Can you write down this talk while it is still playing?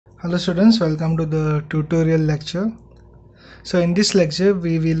Hello students, welcome to the tutorial lecture. So in this lecture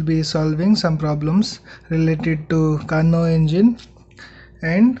we will be solving some problems related to Carnot engine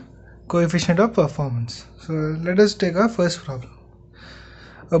and coefficient of performance. So let us take our first problem.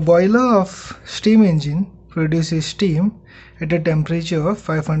 A boiler of steam engine produces steam at a temperature of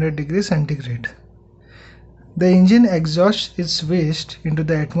 500 degrees centigrade. The engine exhausts its waste into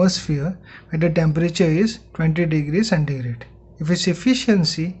the atmosphere when the temperature is 20 degrees centigrade. If its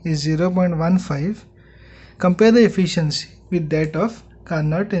efficiency is 0.15, compare the efficiency with that of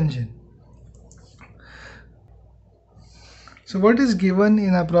Carnot engine. So what is given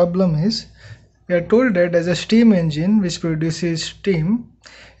in our problem is, we are told that as a steam engine which produces steam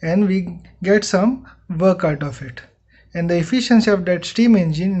and we get some work out of it. And the efficiency of that steam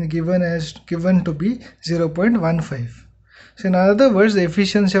engine is given to be 0.15. So in other words, the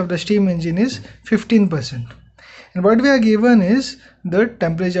efficiency of the steam engine is 15%. And what we are given is the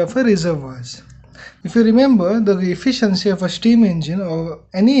temperature of a reservoir. If you remember, the efficiency of a steam engine or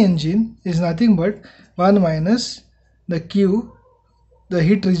any engine is nothing but 1 minus the Q, the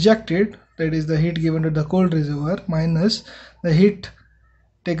heat rejected, that is the heat given to the cold reservoir, minus the heat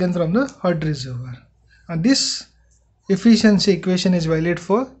taken from the hot reservoir. And this efficiency equation is valid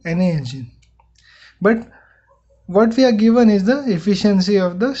for any engine. But what we are given is the efficiency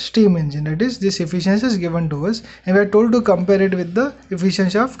of the steam engine, that is this efficiency is given to us and we are told to compare it with the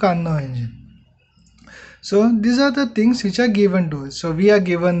efficiency of Carnot engine. So these are the things which are given to us. So we are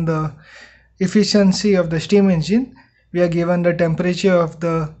given the efficiency of the steam engine, we are given the temperature of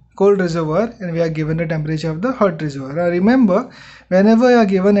the cold reservoir, and we are given the temperature of the hot reservoir. Now remember, whenever you are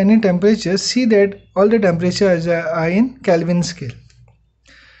given any temperature, see that all the temperatures are in Kelvin scale.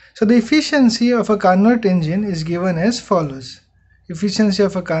 So the efficiency of a Carnot engine is given as follows. Efficiency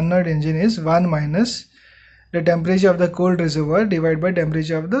of a Carnot engine is 1 minus the temperature of the cold reservoir divided by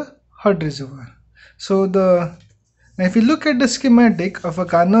temperature of the hot reservoir. So now if you look at the schematic of a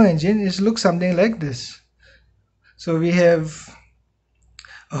Carnot engine, it looks something like this. So we have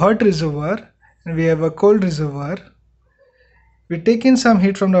a hot reservoir and we have a cold reservoir. We take in some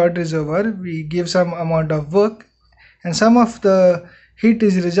heat from the hot reservoir, we give some amount of work, and some of the heat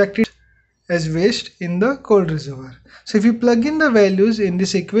is rejected as waste in the cold reservoir. So if you plug in the values in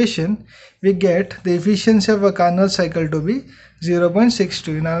this equation, we get the efficiency of a Carnot cycle to be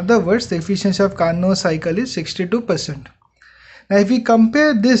 0.62. In other words, the efficiency of Carnot cycle is 62%. Now if we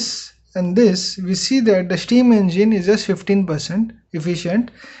compare this and this, we see that the steam engine is just 15%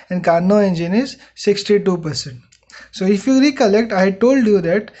 efficient and Carnot engine is 62%. So if you recollect, I told you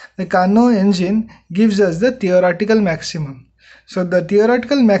that the Carnot engine gives us the theoretical maximum. So the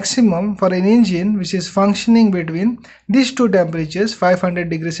theoretical maximum for an engine which is functioning between these two temperatures, 500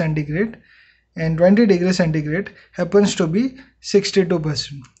 degrees centigrade and 20 degrees centigrade, happens to be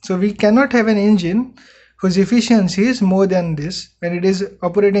 62%. So we cannot have an engine whose efficiency is more than this when it is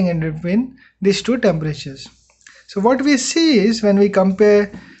operating in between these two temperatures. So what we see is when we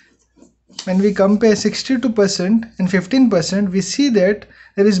compare 62% and 15%, we see that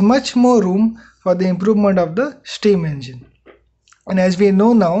there is much more room for the improvement of the steam engine. And as we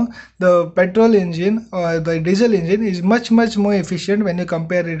know now, the petrol engine or the diesel engine is much more efficient when you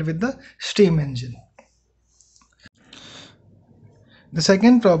compare it with the steam engine. The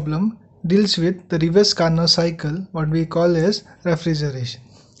second problem deals with the reverse Carnot cycle, what we call as refrigeration.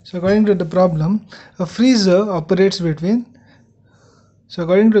 So according to the problem, a freezer operates between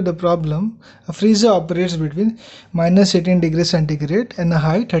minus 18 degrees centigrade and a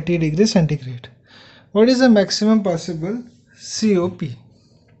high 30 degrees centigrade. What is the maximum possible COP?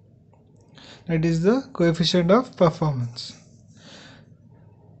 That is the coefficient of performance.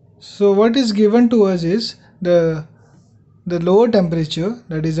 So what is given to us is the lower temperature,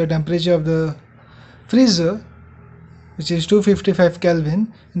 that is the temperature of the freezer, which is 255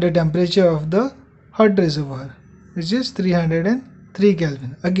 Kelvin, and the temperature of the hot reservoir, which is 303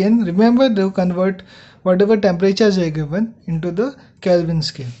 Kelvin. Again, remember to convert whatever temperatures are given into the Kelvin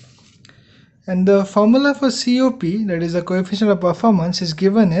scale. And the formula for COP, that is the coefficient of performance, is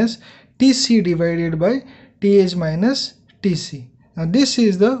given as TC divided by TH minus TC. Now this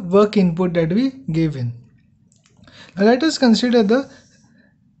is the work input that we gave in. Now let us consider the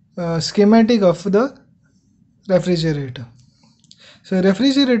schematic of the refrigerator. So a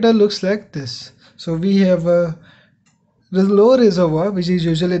refrigerator looks like this. So we have a low reservoir, which is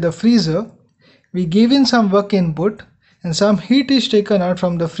usually the freezer. We give in some work input and some heat is taken out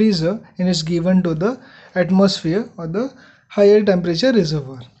from the freezer and is given to the atmosphere or the higher temperature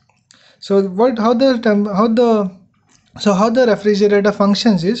reservoir. So how the refrigerator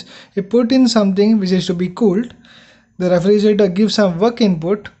functions is, you put in something which is to be cooled, the refrigerator gives some work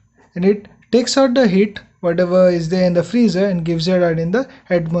input and it takes out the heat whatever is there in the freezer and gives it out in the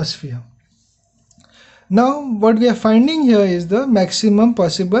atmosphere. Now what we are finding here is the maximum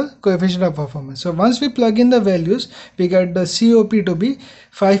possible coefficient of performance. So once we plug in the values, we get the COP to be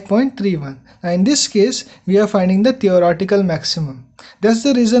 5.31. Now in this case, we are finding the theoretical maximum. That's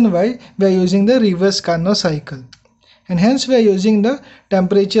the reason why we are using the reverse Carnot cycle. And hence we are using the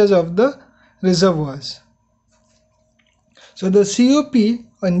temperatures of the reservoirs. So the COP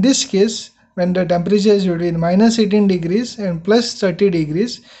in this case, when the temperature is between minus 18 degrees and plus 30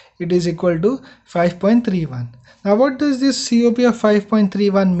 degrees, it is equal to 5.31. Now what does this COP of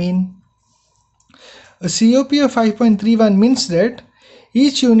 5.31 mean? A COP of 5.31 means that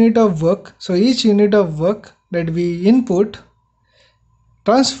each unit of work, that we input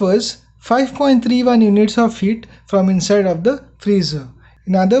transfers 5.31 units of heat from inside of the freezer.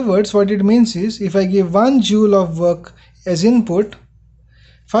 In other words, what it means is, if I give 1 joule of work as input,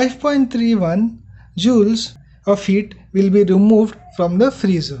 5.31 joules of heat will be removed from the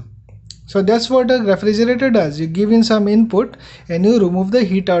freezer. So that's what a refrigerator does. You give in some input and you remove the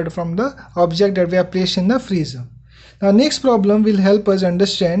heat out from the object that we have placed in the freezer. Now next problem will help us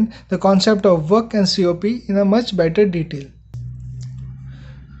understand the concept of work and COP in a much better detail.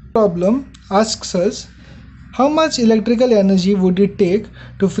 Problem asks us, how much electrical energy would it take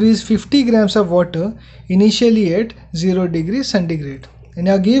to freeze 50 grams of water initially at 0 degrees centigrade? And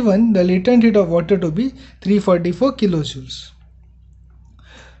you are given the latent heat of water to be 344 kilojoules.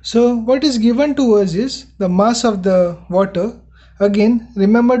 So what is given to us is the mass of the water. Again,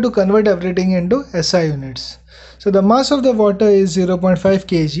 remember to convert everything into SI units. So the mass of the water is 0.5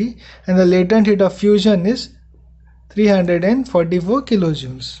 kg and the latent heat of fusion is 344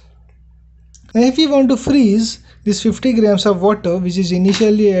 kilojoules. Now if we want to freeze this 50 grams of water, which is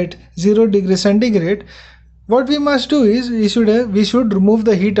initially at 0 degrees centigrade, what we must do is we should remove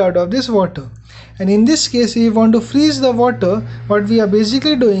the heat out of this water. And in this case, if we want to freeze the water, what we are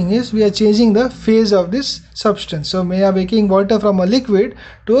basically doing is we are changing the phase of this substance. So we are making water from a liquid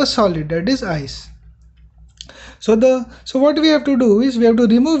to a solid, that is ice. So what we have to do is we have to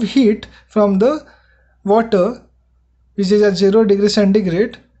remove heat from the water which is at 0 degrees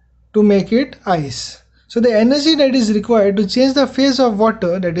centigrade to make it ice. So the energy that is required to change the phase of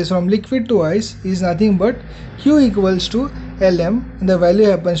water, that is from liquid to ice, is nothing but Q equals to Lm, and the value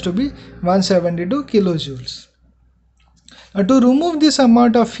happens to be 172 kilojoules. Now to remove this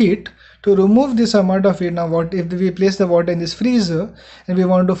amount of heat, now what if we place the water in this freezer and we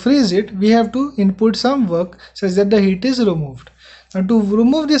want to freeze it, we have to input some work such that the heat is removed. Now to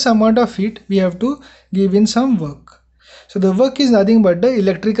remove this amount of heat, we have to give in some work. So the work is nothing but the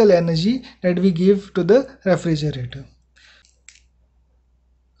electrical energy that we give to the refrigerator.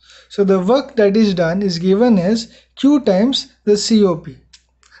 So the work that is done is given as Q times the COP.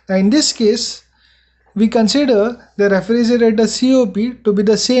 Now in this case, we consider the refrigerator COP to be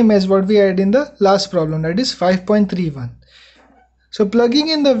the same as what we had in the last problem, that is 5.31. So plugging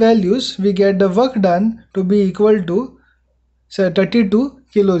in the values, we get the work done to be equal to 32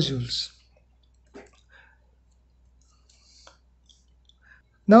 kilojoules.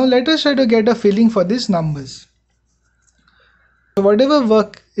 Now let us try to get a feeling for these numbers. So whatever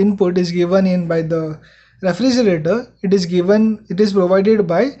work input is given in by the refrigerator, it is provided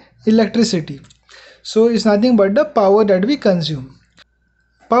by electricity. So it's nothing but the power that we consume.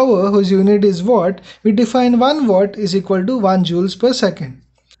 Power, whose unit is watt, we define 1 watt is equal to 1 joules per second.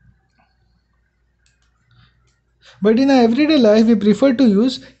 But in our everyday life, we prefer to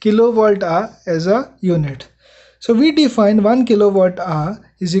use kilowatt hour as a unit. So we define 1 kilowatt hour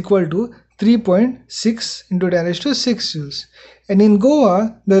is equal to 3.6 into 10 raised to 6 joules. And in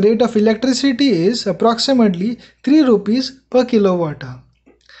Goa, the rate of electricity is approximately 3 rupees per kilowatt hour.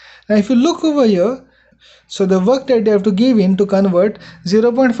 Now if you look over here, so the work that you have to give in to convert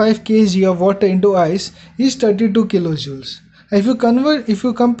 0.5 kg of water into ice is 32 kilojoules. If you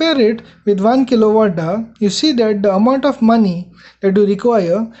compare it with 1 kilowatt hour, you see that the amount of money that you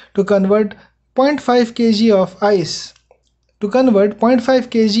require to convert 0.5 kg of ice, to convert 0.5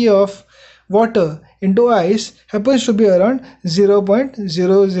 kg of water into ice happens to be around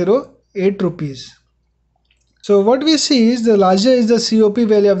 0.008 rupees. So what we see is the larger is the COP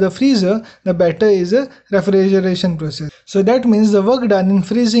value of the freezer, the better is the refrigeration process. So that means the work done in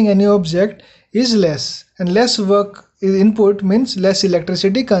freezing any object is less, and less work input means less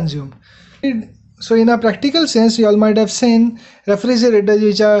electricity consumed. So in a practical sense, you all might have seen refrigerators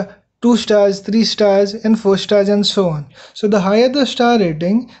which are 2 stars, 3 stars and 4 stars and so on. So the higher the star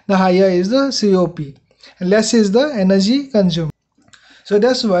rating, the higher is the COP and less is the energy consumed. So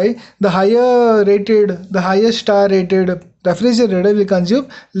that's why the highest star rated refrigerator will consume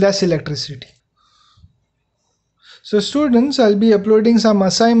less electricity. So students, I'll be uploading some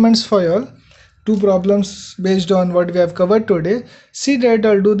assignments for you all. 2 problems based on what we have covered today. See that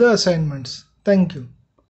I'll do the assignments. Thank you.